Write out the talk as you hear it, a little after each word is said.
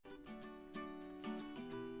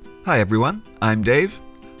Hi everyone, I'm Dave.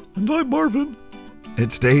 And I'm Marvin.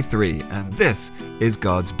 It's day 3, and this is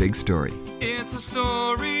God's Big Story. It's a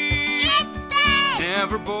story. It's big.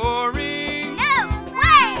 Never boring. No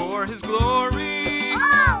way. For His glory.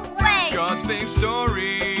 Always. It's God's big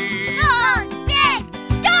story. God's big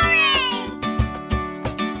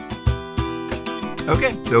story.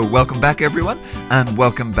 Okay, so welcome back everyone, and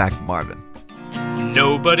welcome back Marvin.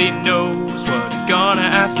 Nobody knows what he's gonna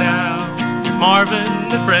ask now. It's Marvin,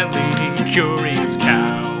 the friendly, curious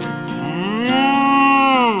cow.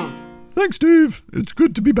 Thanks, Dave. It's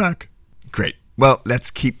good to be back. Great. Well,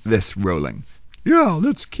 let's keep this rolling. Yeah,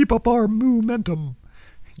 let's keep up our momentum.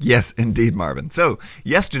 Yes, indeed, Marvin. So,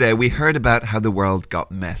 yesterday we heard about how the world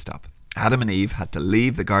got messed up. Adam and Eve had to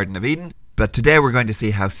leave the Garden of Eden, but today we're going to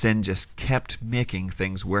see how sin just kept making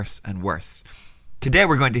things worse and worse. Today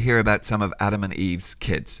we're going to hear about some of Adam and Eve's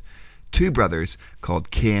kids, 2 brothers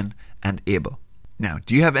called Cain and Abel. Now,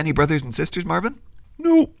 do you have any brothers and sisters, Marvin?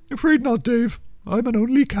 No, afraid not, Dave. I'm an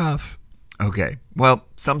only calf. Okay, well,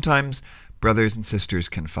 sometimes brothers and sisters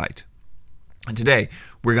can fight. And today,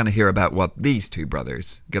 we're going to hear about what these 2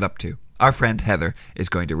 brothers get up to. Our friend Heather is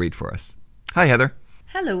going to read for us. Hi, Heather.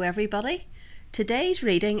 Hello, everybody. Today's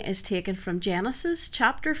reading is taken from Genesis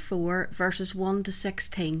chapter 4, verses 1 to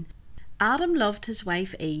 16. Adam loved his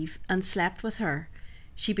wife Eve and slept with her.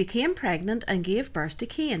 She became pregnant and gave birth to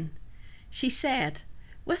Cain. She said,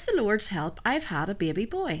 "With the Lord's help, I've had a baby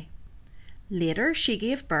boy." Later, she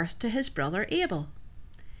gave birth to his brother Abel.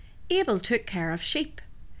 Abel took care of sheep.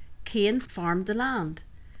 Cain farmed the land.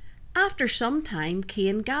 After some time,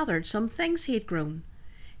 Cain gathered some things he had grown.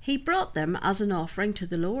 He brought them as an offering to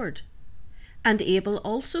the Lord. And Abel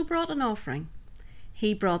also brought an offering.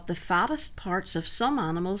 He brought the fattest parts of some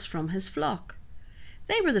animals from his flock.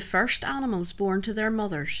 They were the first animals born to their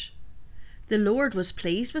mothers. The Lord was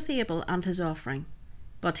pleased with Abel and his offering,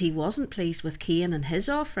 but he wasn't pleased with Cain and his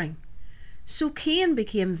offering. So Cain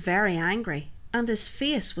became very angry, and his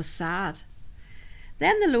face was sad.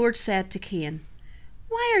 Then the Lord said to Cain,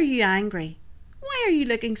 "Why are you angry? Why are you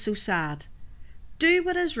looking so sad? Do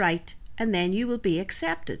what is right, and then you will be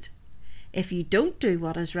accepted. If you don't do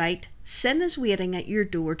what is right, sin is waiting at your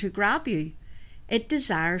door to grab you. It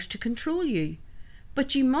desires to control you,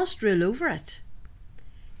 but you must rule over it."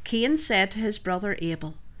 Cain said to his brother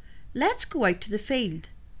Abel, "Let's go out to the field."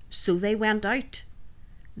 So they went out.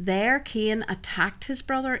 There Cain attacked his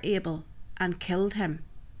brother Abel and killed him.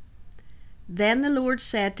 Then the Lord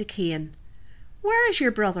said to Cain, "Where is your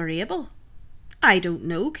brother Abel?" "I don't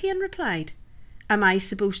know," Cain replied. "Am I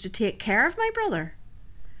supposed to take care of my brother?"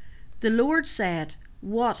 The Lord said,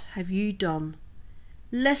 "What have you done?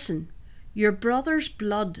 Listen, your brother's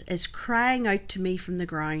blood is crying out to me from the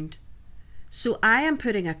ground. So I am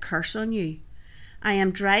putting a curse on you. I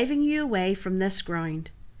am driving you away from this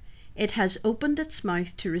ground. It has opened its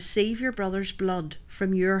mouth to receive your brother's blood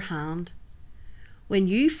from your hand. When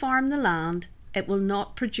you farm the land, it will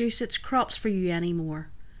not produce its crops for you anymore.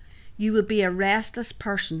 You will be a restless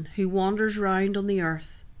person who wanders round on the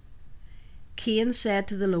earth." Cain said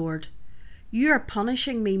to the Lord, "You are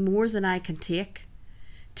punishing me more than I can take.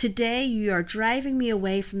 Today you are driving me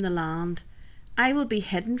away from the land. I will be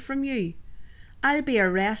hidden from you. I'll be a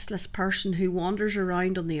restless person who wanders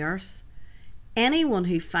around on the earth. Anyone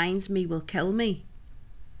who finds me will kill me."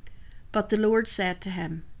 But the Lord said to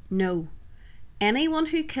him, "No, anyone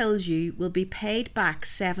who kills you will be paid back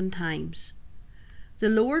 7 times. The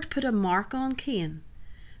Lord put a mark on Cain.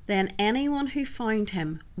 Then anyone who found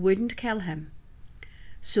him wouldn't kill him.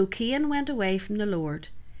 So Cain went away from the Lord.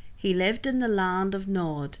 He lived in the land of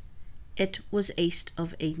Nod. It was east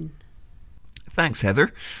of Eden. Thanks,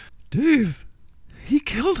 Heather. Dave, he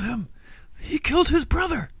killed him. He killed his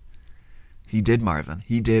brother. He did, Marvin.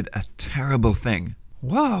 He did a terrible thing.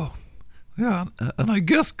 Wow. Yeah, and I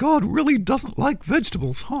guess God really doesn't like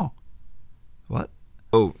vegetables, huh? What?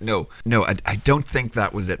 Oh, no, I don't think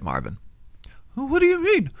that was it, Marvin. What do you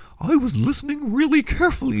mean? I was listening really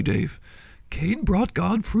carefully, Dave. Cain brought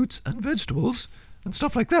God fruits and vegetables and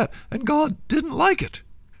stuff like that, and God didn't like it.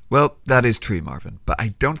 Well, that is true, Marvin, but I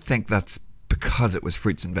don't think that's because it was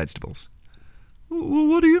fruits and vegetables.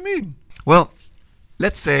 What do you mean? Well,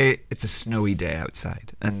 let's say it's a snowy day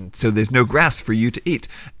outside, and so there's no grass for you to eat,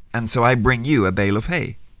 and so I bring you a bale of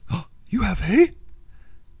hay. Oh, you have hay?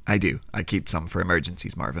 I do. I keep some for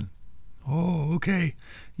emergencies, Marvin. Oh, okay.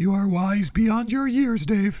 You are wise beyond your years,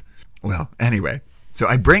 Dave. Well, anyway, so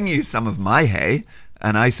I bring you some of my hay,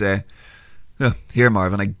 and I say, "Oh, here,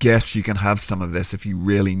 Marvin, I guess you can have some of this if you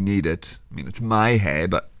really need it. I mean, it's my hay,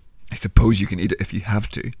 but I suppose you can eat it if you have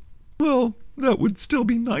to." Well, that would still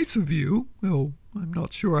be nice of you. Oh, I'm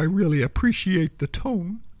not sure I really appreciate the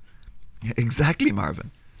tone. Exactly,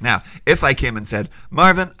 Marvin. Now, if I came and said,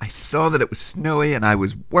 Marvin, I saw that it was snowy and I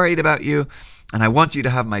was worried about you, and I want you to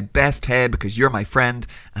have my best hay because you're my friend,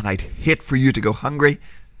 and I'd hate for you to go hungry.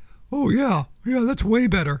 Oh, yeah, that's way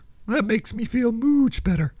better. That makes me feel much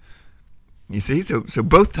better. You see, so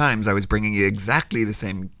both times I was bringing you exactly the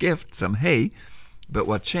same gift, some hay, but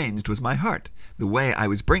what changed was my heart, the way I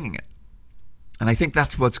was bringing it. And I think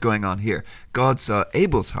that's what's going on here. God saw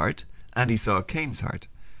Abel's heart, and he saw Cain's heart.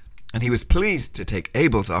 And he was pleased to take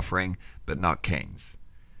Abel's offering, but not Cain's.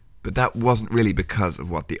 But that wasn't really because of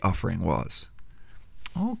what the offering was.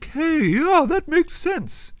 Okay, yeah, that makes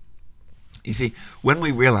sense. You see, when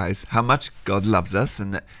we realize how much God loves us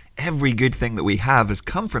and that every good thing that we have has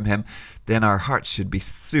come from him, then our hearts should be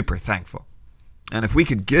super thankful. And if we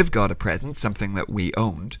could give God a present, something that we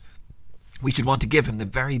owned, we should want to give him the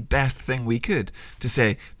very best thing we could, to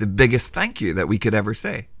say the biggest thank you that we could ever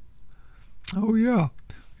say. Oh, yeah.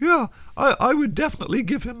 Yeah, I would definitely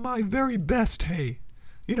give him my very best hay.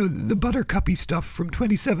 You know, the buttercuppy stuff from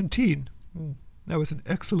 2017. That was an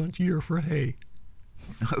excellent year for hay.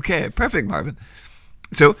 Okay, perfect, Marvin.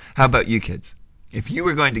 So, how about you kids? If you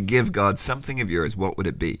were going to give God something of yours, what would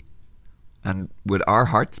it be? And would our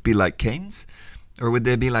hearts be like Cain's? Or would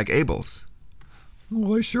they be like Abel's?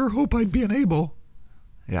 Well, I sure hope I'd be an Abel.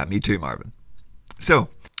 Yeah, me too, Marvin. So,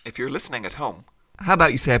 if you're listening at home, how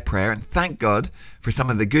about you say a prayer and thank God for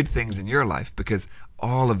some of the good things in your life, because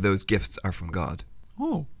all of those gifts are from God.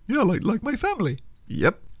 Oh, yeah, like my family.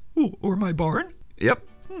 Yep. Oh, or my barn. Yep.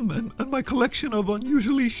 And my collection of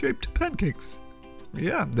unusually shaped pancakes.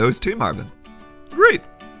 Yeah, those too, Marvin. Great.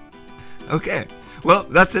 Okay, well,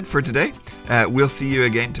 that's it for today. We'll see you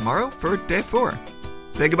again tomorrow for day 4.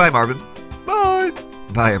 Say goodbye, Marvin. Bye.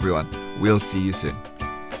 Bye, everyone. We'll see you soon.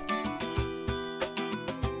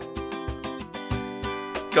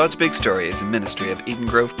 God's Big Story is a ministry of Eden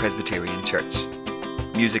Grove Presbyterian Church.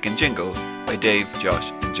 Music and jingles by Dave,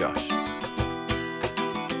 Josh, and Josh.